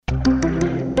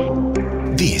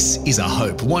This is a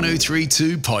Hope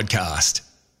 1032 podcast.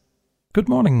 Good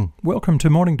morning. Welcome to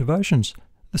Morning Devotions.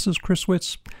 This is Chris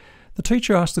Witz. The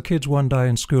teacher asked the kids one day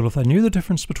in school if they knew the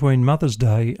difference between Mother's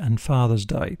Day and Father's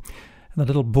Day. And the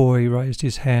little boy raised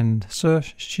his hand. Sir,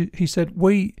 he said,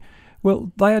 they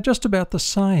are just about the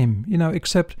same,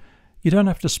 except you don't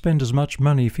have to spend as much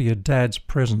money for your dad's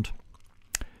present.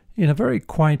 In a very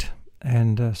quaint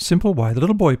and simple way, the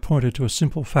little boy pointed to a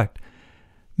simple fact.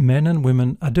 Men and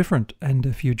women are different, and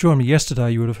if you joined me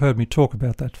yesterday, you would have heard me talk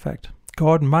about that fact.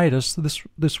 God made us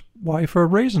this way for a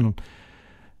reason.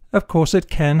 Of course, it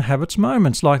can have its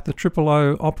moments, like the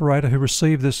 000 operator who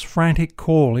received this frantic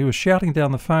call. He was shouting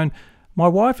down the phone, "My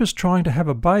wife is trying to have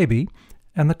a baby,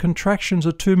 and the contractions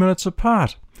are 2 minutes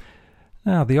apart."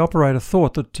 Now, the operator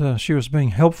thought that she was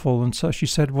being helpful, and so she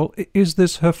said, "Well, is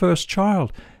this her first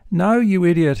child?" "No, you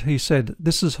idiot," he said,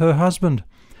 "this is her husband."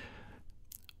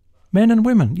 Men and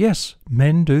women, yes,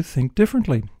 men do think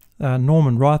differently.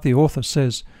 Norman Wright, the author,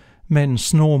 says men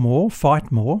snore more,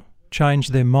 fight more, change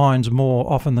their minds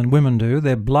more often than women do.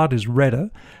 Their blood is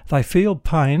redder. They feel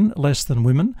pain less than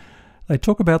women. They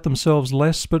talk about themselves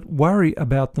less but worry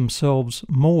about themselves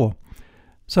more.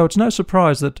 So it's no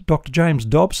surprise that Dr. James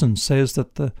Dobson says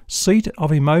that the seat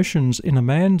of emotions in a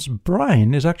man's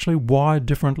brain is actually wired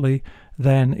differently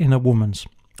than in a woman's.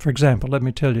 For example, let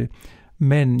me tell you,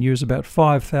 men use about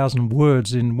 5,000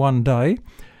 words in one day,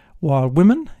 while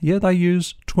women, they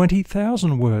use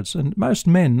 20,000 words. And most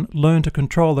men learn to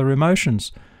control their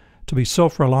emotions, to be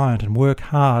self-reliant and work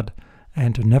hard,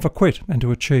 and to never quit and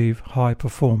to achieve high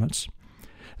performance.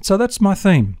 So that's my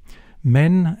theme,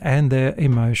 men and their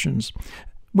emotions.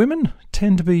 Women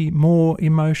tend to be more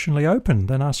emotionally open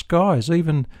than us guys,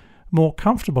 even more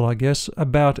comfortable, I guess,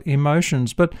 about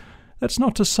emotions. But that's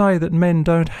not to say that men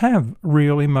don't have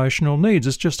real emotional needs.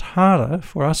 It's just harder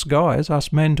for us guys,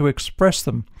 us men, to express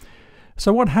them.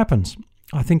 So what happens?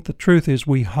 I think the truth is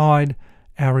we hide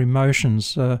our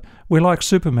emotions. We're like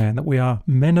Superman, that we are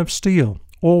men of steel,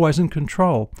 always in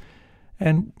control.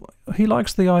 And he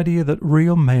likes the idea that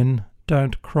real men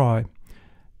don't cry.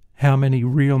 How many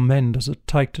real men does it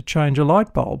take to change a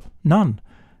light bulb? None,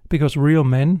 because real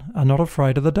men are not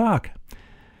afraid of the dark.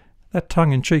 That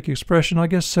tongue-in-cheek expression, I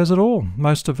guess, says it all.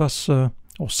 Most of us, or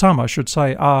some I should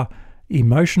say, are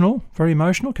emotional, very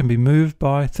emotional, can be moved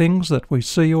by things that we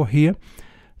see or hear.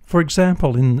 For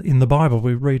example, in the Bible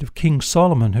we read of King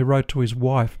Solomon, who wrote to his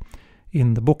wife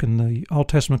in the book in the Old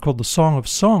Testament called the Song of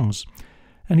Songs.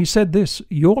 And he said this,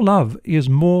 "Your love is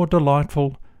more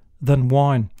delightful than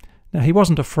wine." Now, he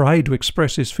wasn't afraid to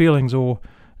express his feelings or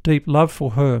deep love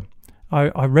for her.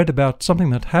 I read about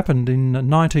something that happened in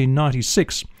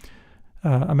 1996.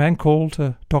 A man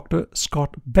called Dr.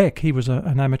 Scott Beck. He was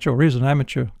an amateur, or is an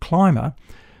amateur climber,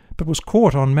 but was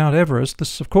caught on Mount Everest.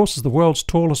 This, of course, is the world's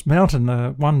tallest mountain.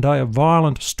 One day a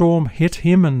violent storm hit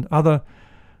him and other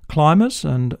climbers,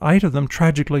 and 8 of them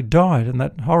tragically died in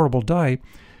that horrible day.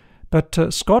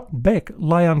 But Scott Beck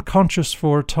lay unconscious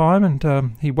for a time,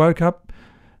 and he woke up.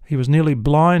 He was nearly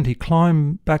blind. He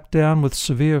climbed back down with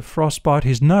severe frostbite.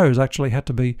 His nose actually had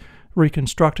to be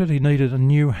reconstructed. He needed a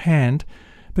new hand.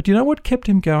 But you know what kept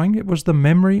him going? It was the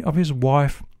memory of his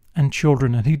wife and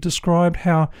children. And he described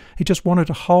how he just wanted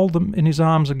to hold them in his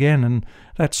arms again. And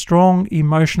that strong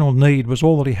emotional need was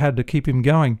all that he had to keep him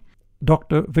going.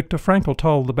 Dr. Viktor Frankl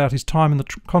told about his time in the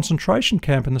concentration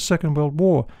camp in the Second World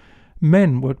War.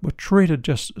 Men were treated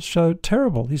just so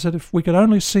terrible. He said, if we could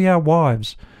only see our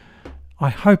wives, I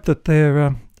hope that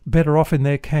they're better off in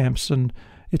their camps. And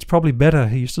it's probably better,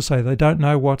 he used to say, they don't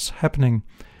know what's happening.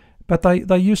 But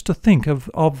they used to think of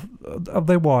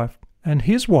their wife, and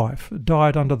his wife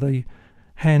died under the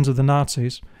hands of the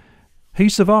Nazis. He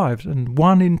survived, and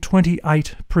 1 in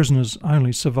 28 prisoners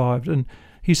only survived. And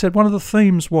he said one of the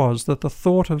themes was that the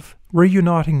thought of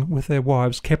reuniting with their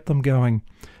wives kept them going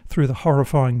through the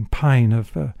horrifying pain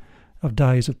of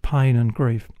days of pain and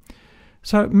grief.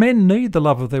 So men need the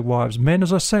love of their wives. Men,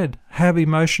 as I said, have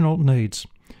emotional needs.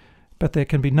 But there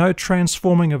can be no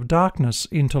transforming of darkness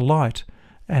into light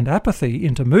and apathy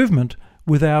into movement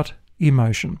without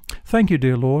emotion. Thank you,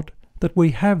 dear Lord, that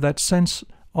we have that sense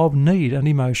of need and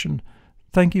emotion.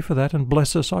 Thank you for that, and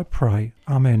bless us, I pray.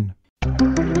 Amen.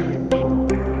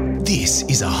 This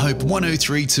is a Hope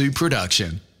 1032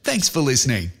 production. Thanks for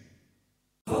listening.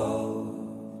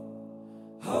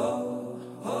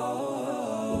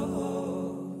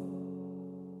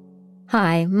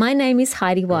 Hi, my name is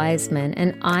Heidi Wiseman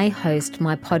and I host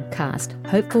my podcast,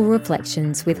 Hopeful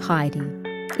Reflections with Heidi.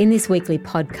 In this weekly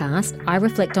podcast, I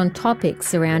reflect on topics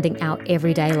surrounding our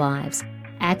everyday lives,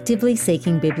 actively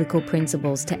seeking biblical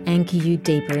principles to anchor you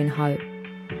deeper in hope.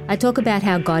 I talk about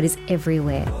how God is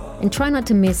everywhere, and try not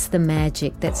to miss the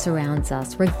magic that surrounds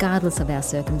us regardless of our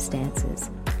circumstances.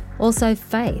 Also,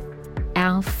 faith.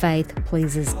 Our faith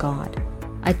pleases God.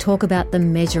 I talk about the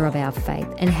measure of our faith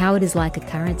and how it is like a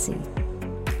currency.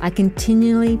 I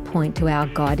continually point to our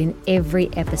God in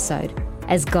every episode,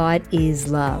 as God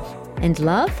is love, and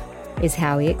love is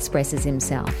how He expresses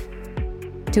Himself.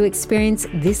 To experience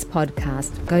this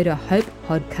podcast, go to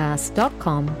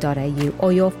hopepodcast.com.au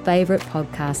or your favourite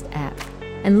podcast app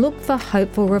and look for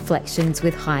Hopeful Reflections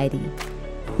with Heidi.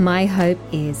 My hope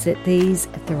is that these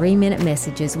 3-minute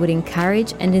messages would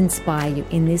encourage and inspire you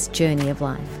in this journey of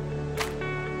life.